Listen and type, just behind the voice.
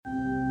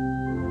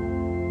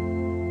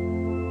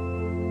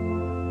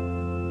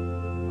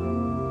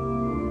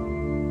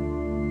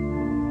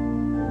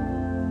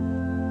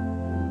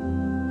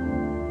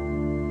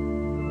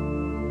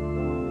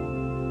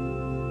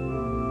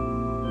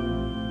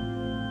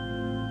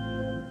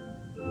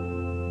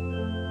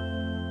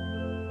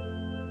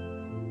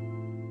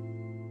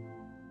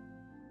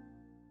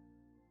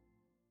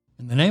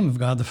name of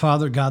God the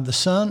Father, God the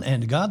Son,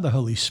 and God the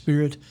Holy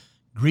Spirit,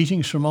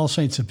 greetings from All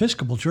Saints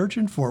Episcopal Church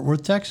in Fort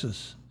Worth,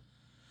 Texas.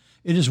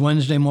 It is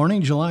Wednesday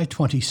morning, July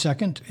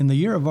 22nd, in the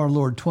year of our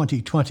Lord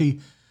 2020,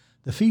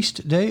 the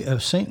feast day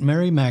of St.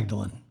 Mary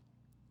Magdalene.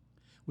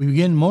 We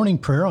begin morning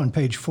prayer on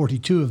page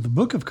 42 of the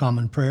Book of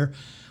Common Prayer,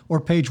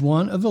 or page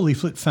 1 of the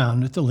leaflet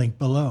found at the link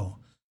below.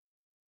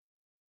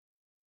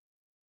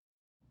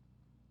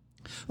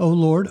 O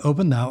Lord,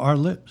 open thou our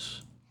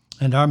lips,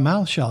 and our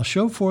mouth shall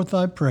show forth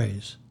thy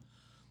praise.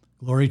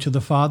 Glory to the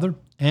Father,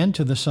 and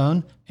to the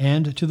Son,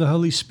 and to the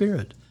Holy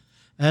Spirit,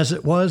 as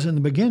it was in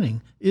the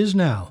beginning, is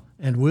now,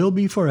 and will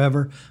be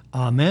forever.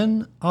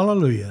 Amen.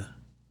 Alleluia.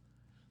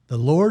 The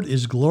Lord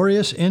is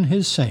glorious in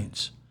his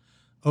saints.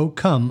 O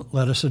come,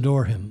 let us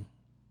adore him.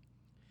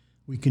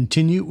 We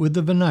continue with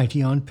the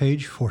Venite on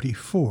page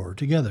 44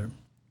 together.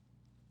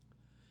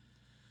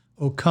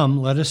 O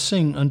come, let us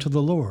sing unto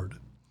the Lord.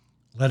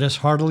 Let us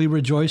heartily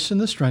rejoice in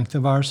the strength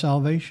of our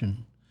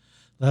salvation.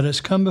 Let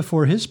us come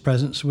before his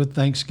presence with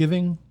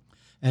thanksgiving,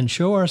 and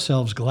show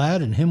ourselves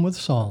glad in him with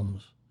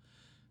psalms.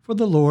 For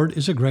the Lord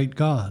is a great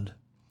God,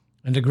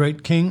 and a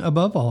great King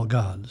above all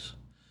gods.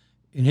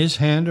 In his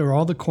hand are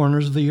all the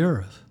corners of the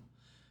earth,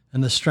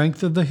 and the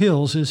strength of the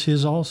hills is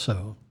his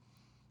also.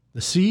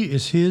 The sea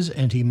is his,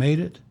 and he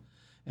made it,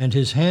 and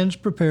his hands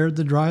prepared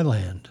the dry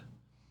land.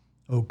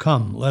 O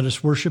come, let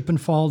us worship and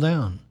fall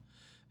down,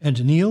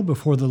 and kneel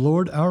before the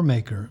Lord our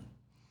Maker.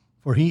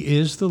 For he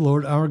is the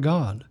Lord our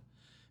God,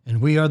 and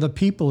we are the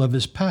people of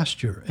his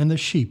pasture and the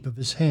sheep of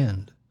his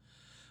hand.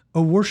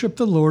 O worship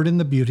the Lord in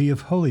the beauty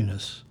of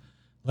holiness.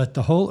 Let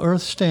the whole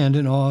earth stand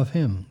in awe of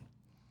him.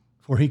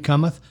 For he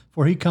cometh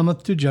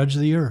to judge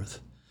the earth,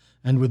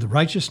 and with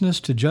righteousness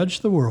to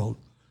judge the world,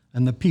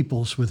 and the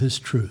peoples with his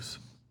truth.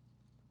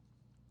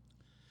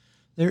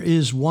 There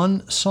is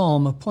one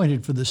psalm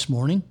appointed for this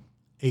morning,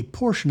 a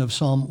portion of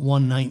Psalm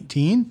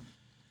 119,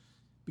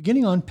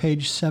 beginning on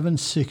page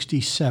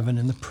 767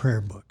 in the prayer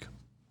book.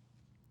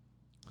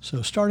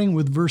 So starting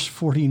with verse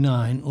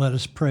 49, let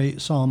us pray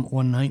Psalm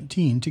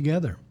 119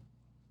 together.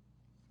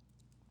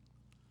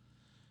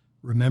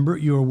 Remember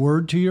your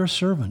word to your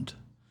servant,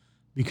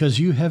 because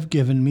you have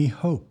given me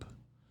hope.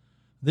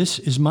 This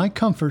is my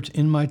comfort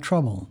in my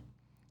trouble,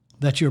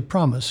 that your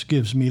promise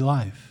gives me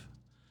life.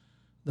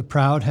 The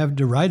proud have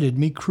derided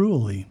me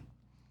cruelly,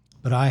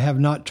 but I have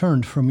not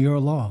turned from your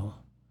law.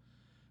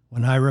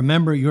 When I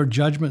remember your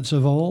judgments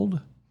of old,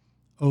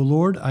 O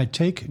Lord, I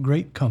take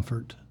great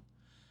comfort.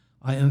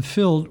 I am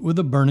filled with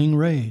a burning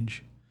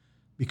rage,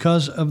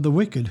 because of the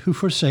wicked who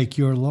forsake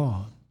your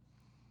law.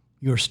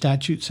 Your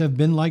statutes have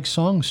been like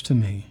songs to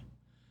me,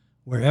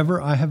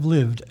 wherever I have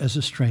lived as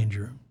a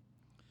stranger.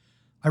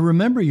 I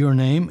remember your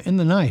name in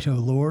the night, O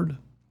Lord,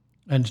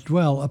 and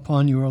dwell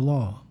upon your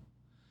law.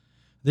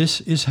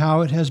 This is how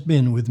it has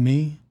been with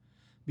me,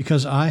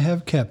 because I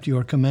have kept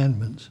your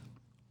commandments.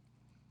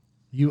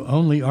 You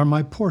only are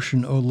my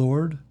portion, O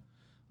Lord.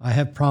 I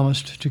have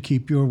promised to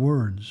keep your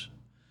words.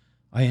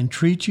 I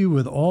entreat you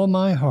with all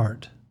my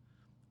heart.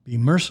 Be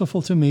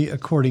merciful to me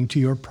according to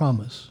your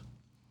promise.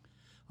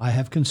 I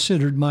have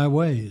considered my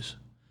ways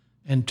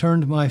and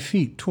turned my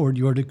feet toward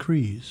your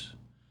decrees.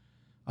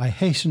 I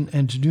hasten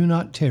and do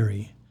not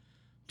tarry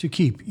to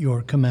keep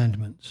your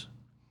commandments.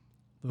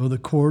 Though the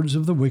cords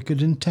of the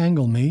wicked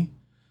entangle me,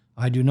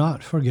 I do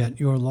not forget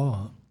your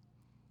law.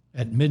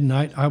 At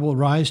midnight I will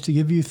rise to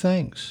give you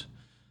thanks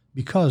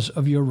because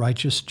of your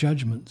righteous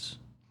judgments.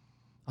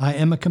 I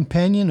am a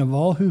companion of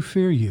all who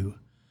fear you,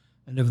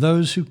 and of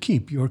those who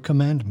keep your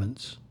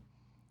commandments.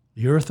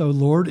 The earth, O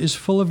Lord, is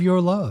full of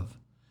your love.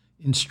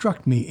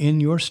 Instruct me in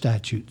your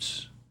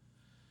statutes.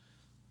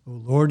 O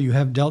Lord, you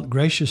have dealt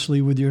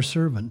graciously with your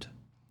servant,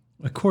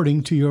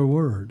 according to your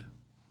word.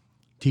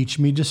 Teach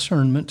me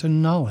discernment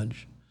and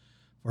knowledge,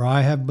 for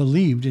I have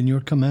believed in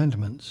your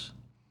commandments.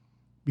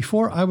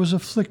 Before I was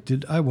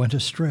afflicted, I went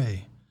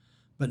astray,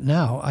 but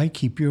now I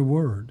keep your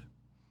word.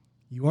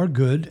 You are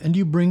good, and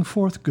you bring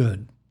forth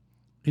good.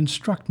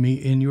 Instruct me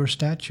in your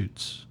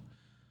statutes.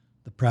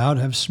 The proud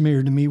have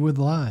smeared me with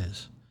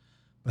lies,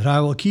 but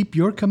I will keep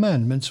your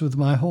commandments with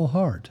my whole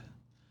heart.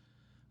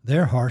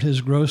 Their heart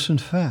is gross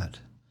and fat,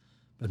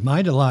 but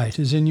my delight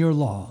is in your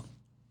law.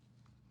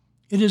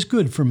 It is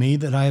good for me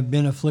that I have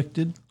been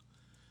afflicted,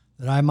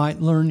 that I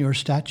might learn your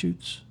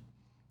statutes.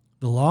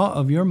 The law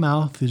of your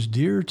mouth is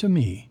dearer to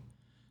me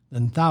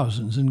than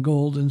thousands in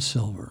gold and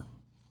silver.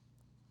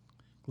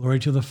 Glory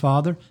to the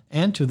Father,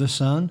 and to the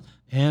Son,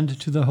 and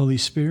to the Holy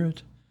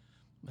Spirit,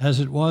 as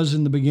it was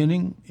in the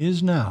beginning,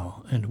 is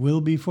now, and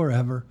will be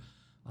forever.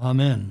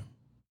 Amen.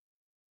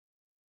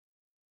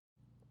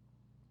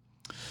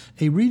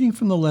 A reading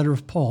from the letter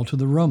of Paul to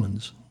the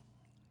Romans.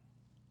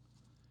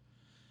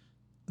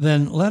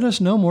 Then let us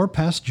no more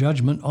pass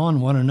judgment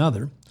on one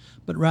another,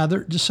 but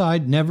rather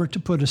decide never to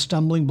put a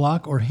stumbling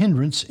block or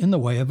hindrance in the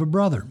way of a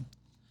brother.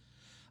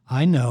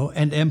 I know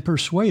and am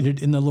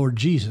persuaded in the Lord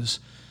Jesus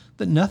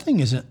that nothing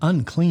is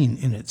unclean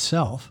in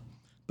itself,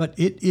 but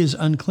it is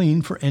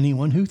unclean for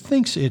anyone who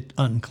thinks it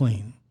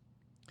unclean.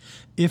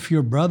 If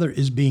your brother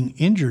is being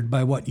injured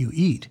by what you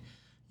eat,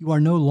 you are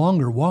no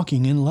longer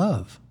walking in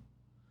love.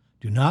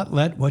 Do not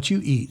let what you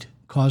eat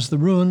cause the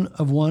ruin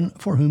of one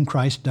for whom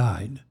Christ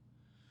died.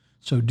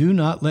 So do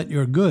not let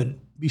your good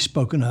be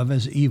spoken of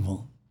as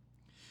evil.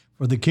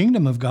 For the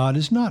kingdom of God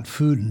is not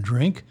food and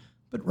drink,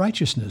 but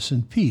righteousness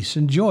and peace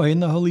and joy in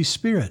the Holy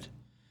Spirit.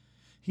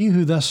 He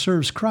who thus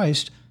serves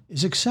Christ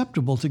is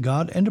acceptable to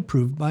God and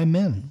approved by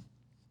men.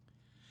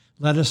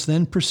 Let us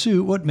then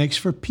pursue what makes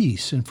for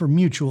peace and for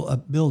mutual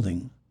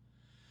upbuilding.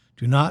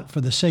 Do not, for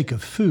the sake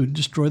of food,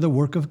 destroy the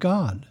work of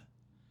God.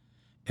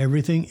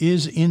 Everything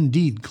is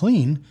indeed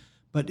clean,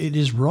 but it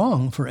is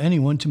wrong for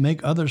anyone to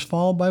make others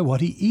fall by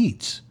what he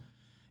eats.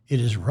 It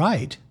is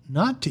right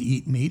not to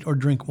eat meat or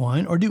drink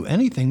wine or do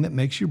anything that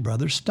makes your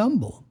brother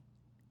stumble.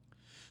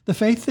 The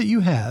faith that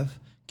you have,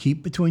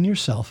 keep between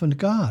yourself and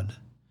God.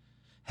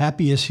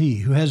 Happy is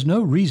he who has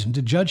no reason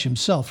to judge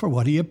himself for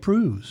what he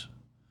approves.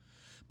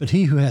 But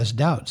he who has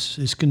doubts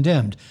is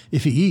condemned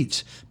if he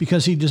eats,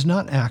 because he does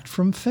not act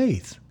from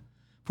faith.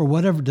 For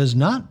whatever does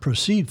not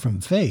proceed from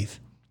faith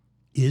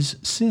is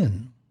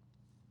sin.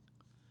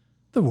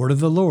 The word of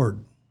the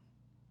Lord.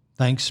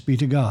 Thanks be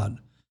to God.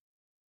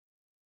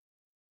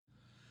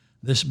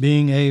 This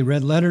being a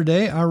red letter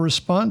day, our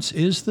response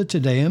is the Te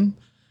Deum,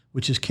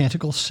 which is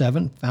Canticle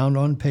 7, found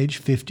on page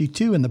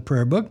 52 in the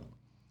prayer book.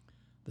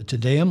 The Te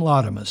Deum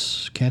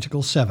Laudamus,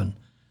 Canticle 7.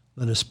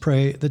 Let us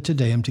pray the Te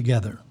Deum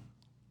together.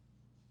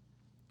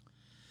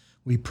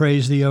 We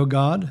praise thee, O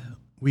God.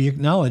 We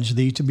acknowledge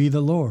thee to be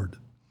the Lord.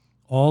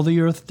 All the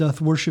earth doth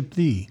worship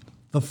thee,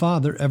 the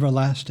Father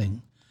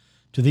everlasting.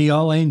 To thee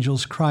all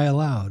angels cry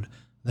aloud,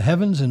 the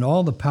heavens and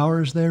all the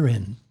powers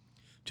therein.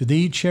 To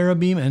thee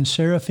cherubim and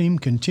seraphim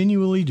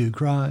continually do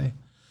cry,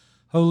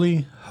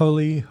 Holy,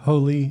 holy,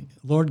 holy,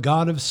 Lord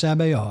God of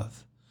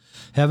Sabaoth.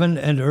 Heaven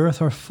and earth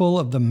are full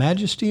of the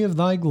majesty of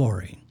thy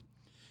glory.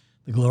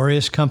 The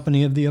glorious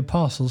company of the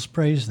apostles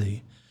praise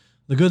thee.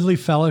 The goodly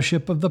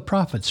fellowship of the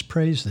prophets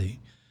praise thee.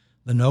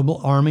 The noble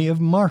army of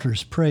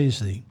martyrs praise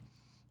thee.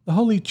 The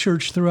holy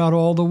church throughout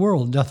all the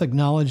world doth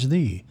acknowledge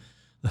thee,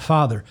 the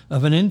Father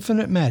of an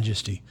infinite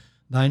majesty,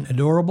 thine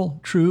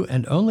adorable, true,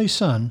 and only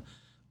Son,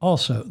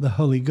 also the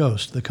Holy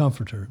Ghost, the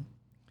Comforter.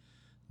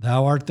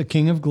 Thou art the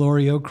King of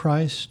glory, O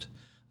Christ.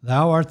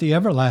 Thou art the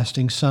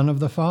everlasting Son of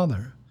the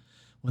Father.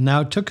 When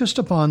thou tookest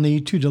upon thee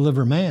to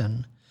deliver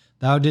man,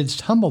 thou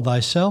didst humble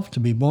thyself to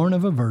be born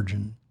of a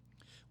virgin.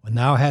 When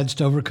thou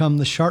hadst overcome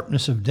the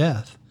sharpness of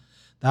death,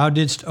 thou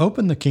didst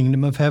open the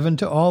kingdom of heaven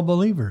to all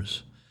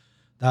believers.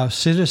 Thou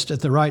sittest at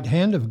the right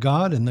hand of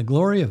God in the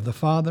glory of the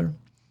Father.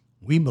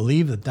 We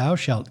believe that thou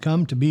shalt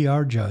come to be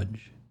our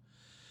judge.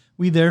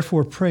 We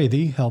therefore pray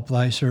thee, help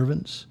thy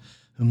servants,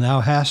 whom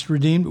thou hast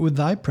redeemed with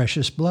thy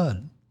precious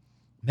blood.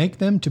 Make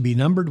them to be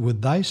numbered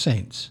with thy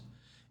saints,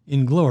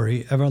 in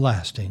glory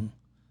everlasting.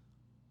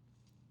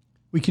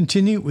 We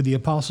continue with the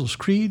Apostles'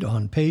 Creed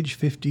on page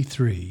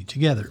 53,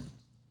 together.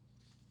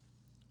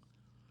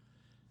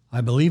 I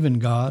believe in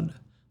God,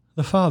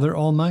 the Father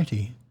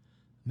Almighty,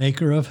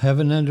 maker of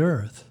heaven and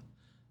earth,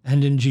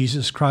 and in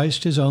Jesus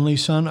Christ, his only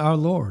Son, our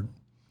Lord,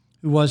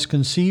 who was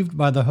conceived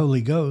by the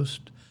Holy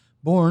Ghost,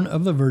 born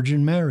of the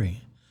Virgin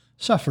Mary,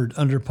 suffered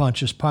under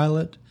Pontius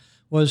Pilate,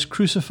 was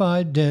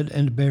crucified, dead,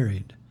 and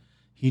buried.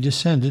 He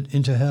descended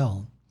into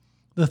hell.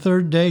 The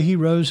third day he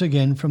rose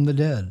again from the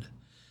dead.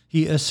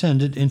 He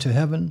ascended into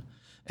heaven,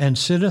 and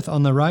sitteth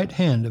on the right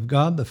hand of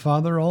God the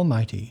Father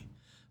Almighty.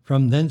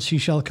 From thence he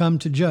shall come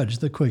to judge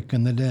the quick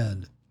and the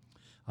dead.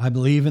 I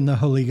believe in the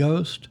Holy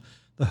Ghost,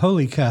 the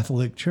Holy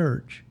Catholic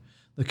Church,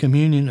 the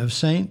communion of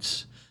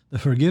saints, the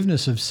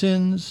forgiveness of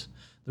sins,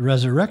 the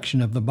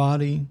resurrection of the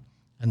body,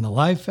 and the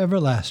life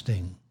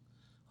everlasting.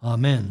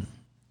 Amen.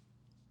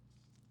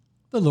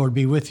 The Lord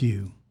be with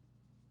you.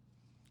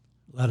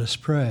 Let us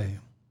pray.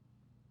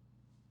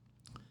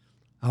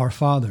 Our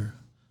Father,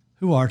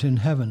 who art in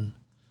heaven,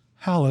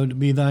 hallowed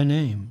be thy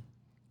name.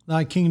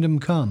 Thy kingdom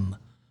come,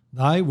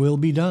 thy will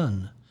be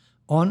done,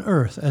 on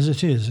earth as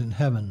it is in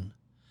heaven.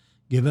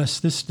 Give us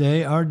this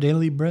day our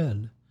daily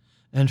bread,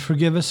 and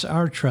forgive us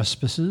our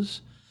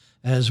trespasses,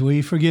 as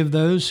we forgive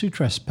those who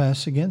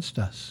trespass against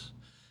us.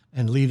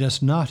 And lead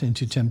us not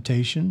into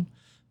temptation,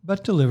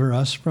 but deliver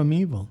us from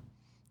evil.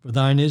 For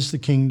thine is the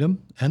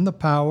kingdom, and the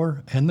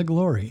power, and the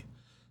glory,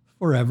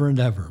 forever and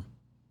ever.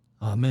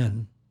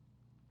 Amen.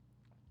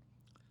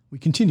 We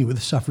continue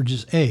with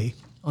Suffrages A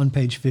on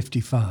page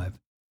 55.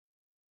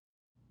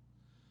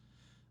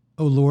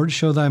 O Lord,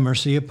 show thy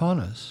mercy upon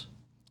us,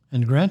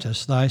 and grant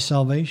us thy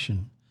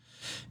salvation.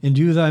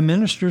 Endue thy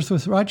ministers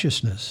with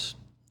righteousness,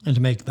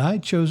 and make thy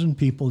chosen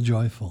people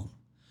joyful.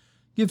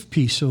 Give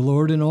peace, O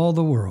Lord, in all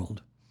the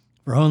world,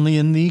 for only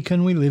in thee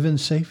can we live in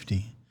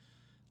safety.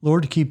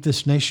 Lord, keep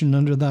this nation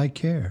under thy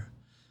care,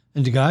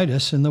 and guide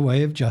us in the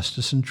way of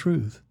justice and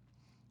truth.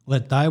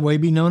 Let thy way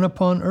be known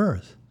upon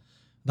earth,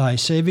 thy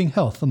saving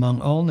health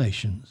among all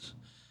nations.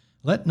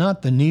 Let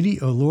not the needy,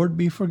 O Lord,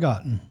 be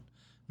forgotten,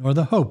 nor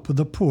the hope of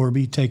the poor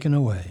be taken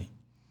away.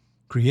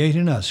 Create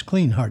in us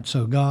clean hearts,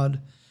 O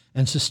God,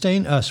 and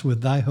sustain us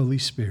with thy Holy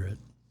Spirit.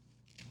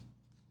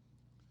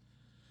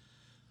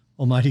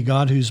 Almighty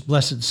God, whose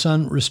blessed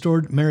Son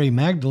restored Mary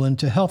Magdalene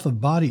to health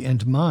of body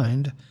and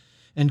mind,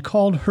 and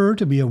called her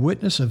to be a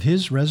witness of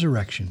his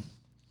resurrection,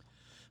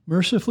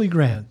 mercifully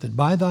grant that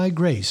by thy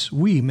grace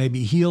we may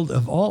be healed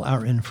of all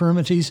our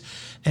infirmities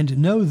and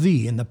know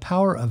thee in the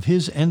power of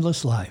his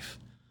endless life,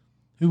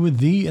 who with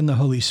thee in the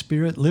Holy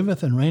Spirit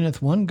liveth and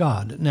reigneth one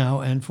God, now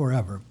and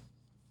forever.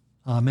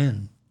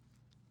 Amen.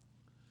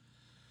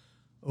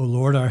 O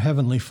Lord, our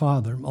heavenly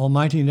Father,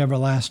 almighty and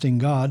everlasting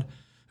God,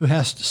 who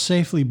hast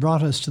safely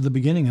brought us to the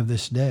beginning of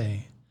this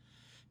day,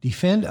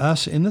 defend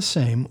us in the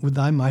same with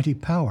thy mighty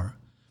power,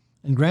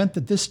 and grant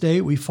that this day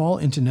we fall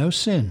into no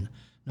sin,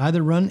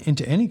 neither run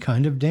into any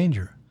kind of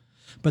danger,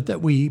 but that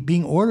we,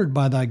 being ordered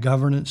by thy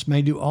governance,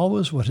 may do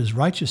always what is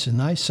righteous in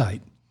thy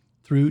sight,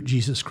 through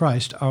Jesus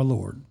Christ our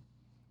Lord.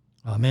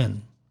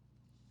 Amen.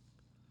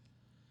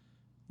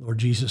 Lord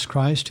Jesus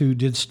Christ, who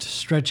didst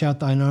stretch out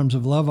thine arms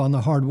of love on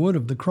the hard wood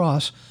of the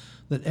cross,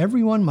 that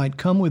everyone might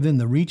come within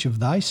the reach of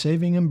thy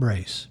saving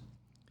embrace,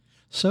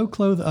 so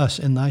clothe us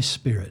in thy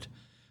Spirit,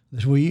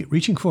 that we,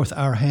 reaching forth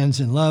our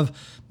hands in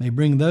love, may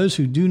bring those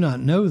who do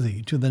not know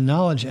thee to the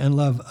knowledge and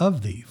love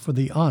of thee for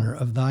the honor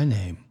of thy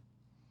name.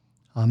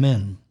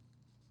 Amen.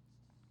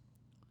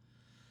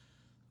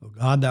 O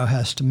God, thou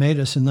hast made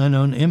us in thine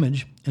own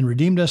image, and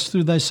redeemed us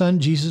through thy Son,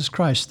 Jesus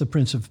Christ, the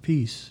Prince of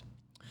Peace.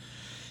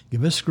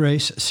 Give us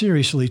grace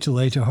seriously to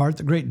lay to heart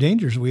the great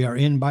dangers we are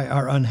in by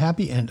our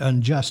unhappy and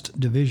unjust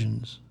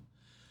divisions.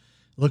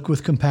 Look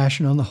with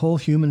compassion on the whole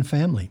human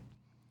family.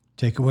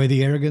 Take away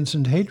the arrogance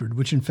and hatred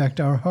which infect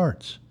our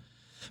hearts.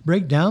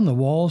 Break down the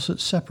walls that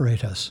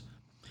separate us,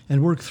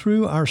 and work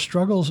through our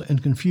struggles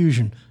and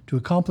confusion to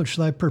accomplish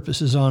thy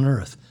purposes on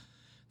earth,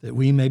 that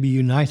we may be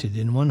united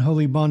in one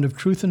holy bond of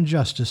truth and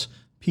justice,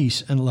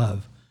 peace and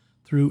love,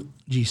 through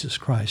Jesus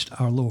Christ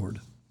our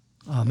Lord.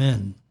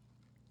 Amen.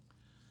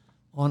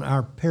 On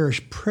our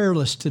parish prayer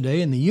list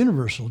today in the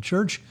Universal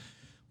Church,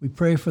 we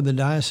pray for the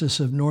Diocese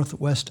of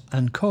Northwest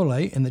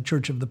Ankole in the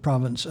Church of the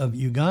Province of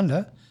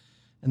Uganda,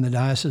 and the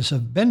Diocese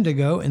of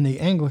Bendigo in the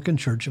Anglican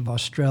Church of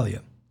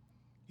Australia.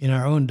 In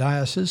our own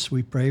diocese,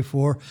 we pray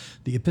for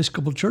the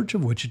Episcopal Church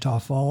of Wichita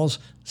Falls,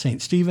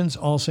 St. Stephen's,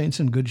 All Saints,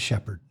 and Good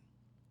Shepherd.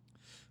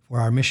 For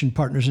our mission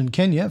partners in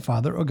Kenya,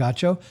 Father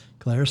Ogacho,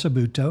 Claire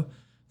Sabuto,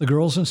 the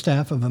girls and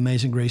staff of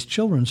Amazing Grace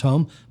Children's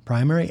Home,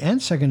 primary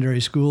and secondary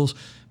schools,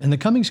 and the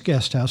Cummings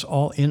Guest House,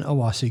 all in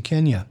Awasi,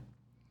 Kenya.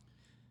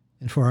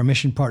 And for our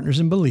mission partners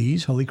in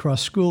Belize, Holy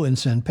Cross School in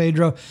San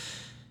Pedro,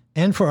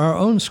 and for our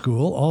own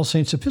school, All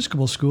Saints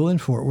Episcopal School in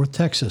Fort Worth,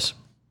 Texas.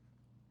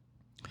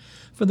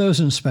 For those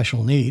in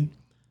special need,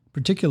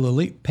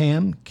 particularly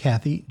Pam,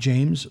 Kathy,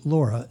 James,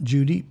 Laura,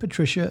 Judy,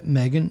 Patricia,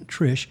 Megan,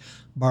 Trish,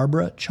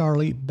 Barbara,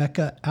 Charlie,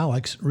 Becca,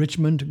 Alex,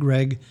 Richmond,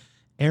 Greg,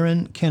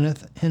 Aaron,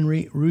 Kenneth,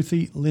 Henry,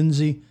 Ruthie,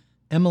 Lindsay,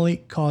 Emily,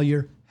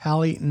 Collier,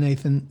 Hallie,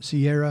 Nathan,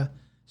 Sierra,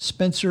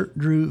 Spencer,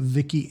 Drew,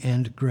 Vicky,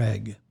 and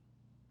Greg.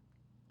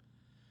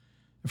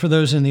 For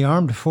those in the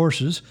armed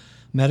forces,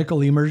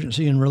 medical,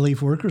 emergency, and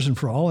relief workers, and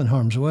for all in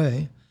harm's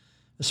way,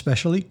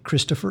 especially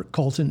Christopher,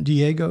 Colton,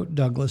 Diego,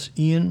 Douglas,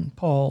 Ian,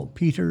 Paul,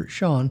 Peter,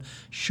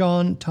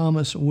 Sean,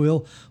 Thomas,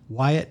 Will,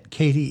 Wyatt,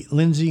 Katie,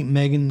 Lindsay,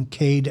 Megan,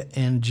 Cade,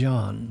 and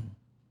John.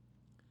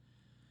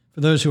 For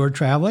those who are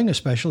traveling,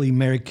 especially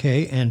Mary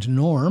Kay and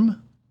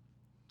Norm.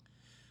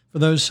 For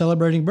those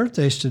celebrating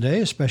birthdays today,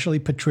 especially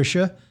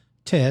Patricia,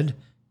 Ted,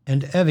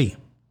 and Evie.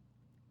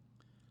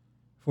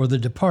 For the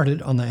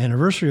departed on the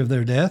anniversary of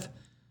their death,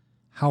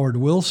 Howard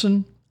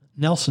Wilson,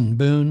 Nelson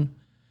Boone,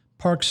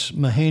 Parks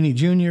Mahaney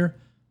Jr.,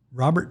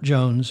 Robert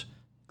Jones,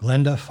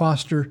 Glenda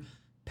Foster,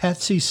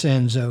 Patsy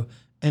Sanzo,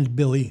 and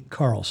Billy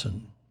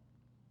Carlson.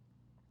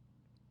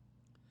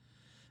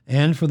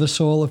 And for the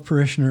soul of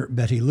parishioner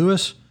Betty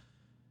Lewis,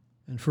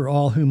 and for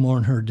all who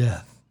mourn her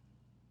death.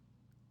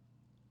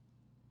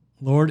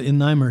 Lord, in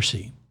thy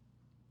mercy,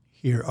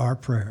 hear our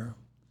prayer.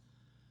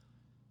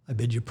 I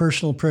bid you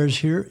personal prayers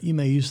here. You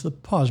may use the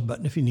pause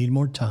button if you need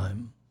more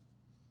time.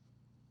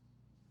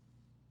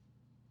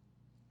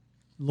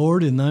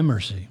 Lord, in thy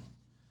mercy,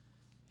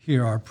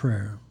 hear our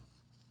prayer.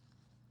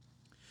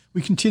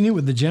 We continue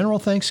with the general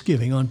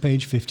thanksgiving on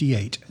page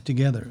 58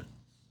 together.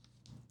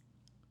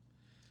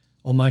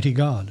 Almighty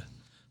God,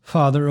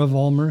 Father of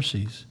all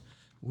mercies,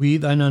 we,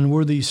 thine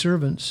unworthy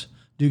servants,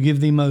 do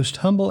give thee most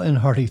humble and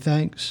hearty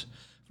thanks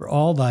for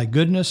all thy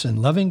goodness and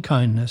loving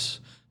kindness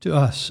to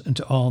us and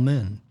to all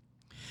men.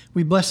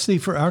 We bless thee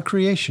for our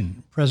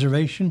creation,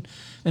 preservation,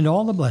 and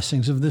all the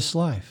blessings of this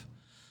life,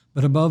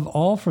 but above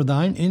all for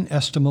thine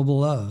inestimable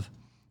love,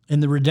 in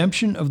the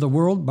redemption of the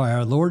world by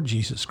our Lord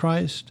Jesus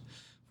Christ,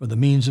 for the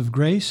means of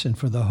grace and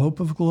for the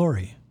hope of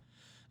glory.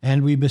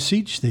 And we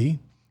beseech thee,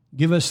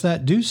 give us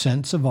that due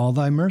sense of all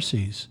thy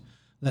mercies,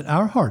 that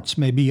our hearts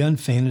may be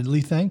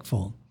unfeignedly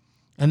thankful,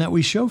 and that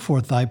we show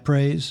forth thy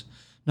praise,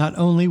 not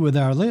only with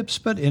our lips,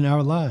 but in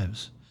our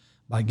lives,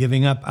 by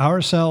giving up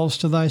ourselves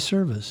to thy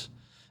service,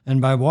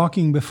 and by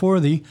walking before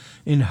thee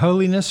in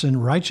holiness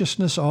and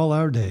righteousness all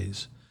our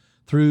days,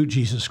 through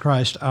Jesus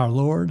Christ our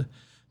Lord,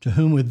 to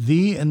whom with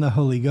thee and the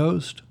Holy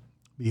Ghost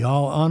be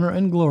all honor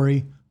and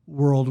glory,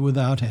 world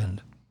without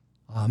end.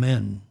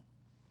 Amen.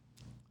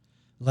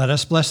 Let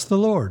us bless the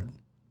Lord.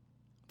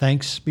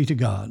 Thanks be to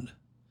God.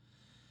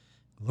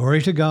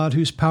 Glory to God,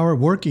 whose power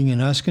working in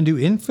us can do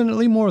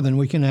infinitely more than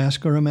we can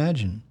ask or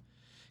imagine.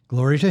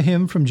 Glory to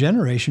him from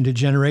generation to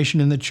generation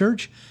in the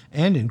church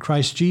and in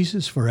Christ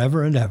Jesus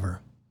forever and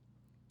ever.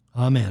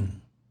 Amen.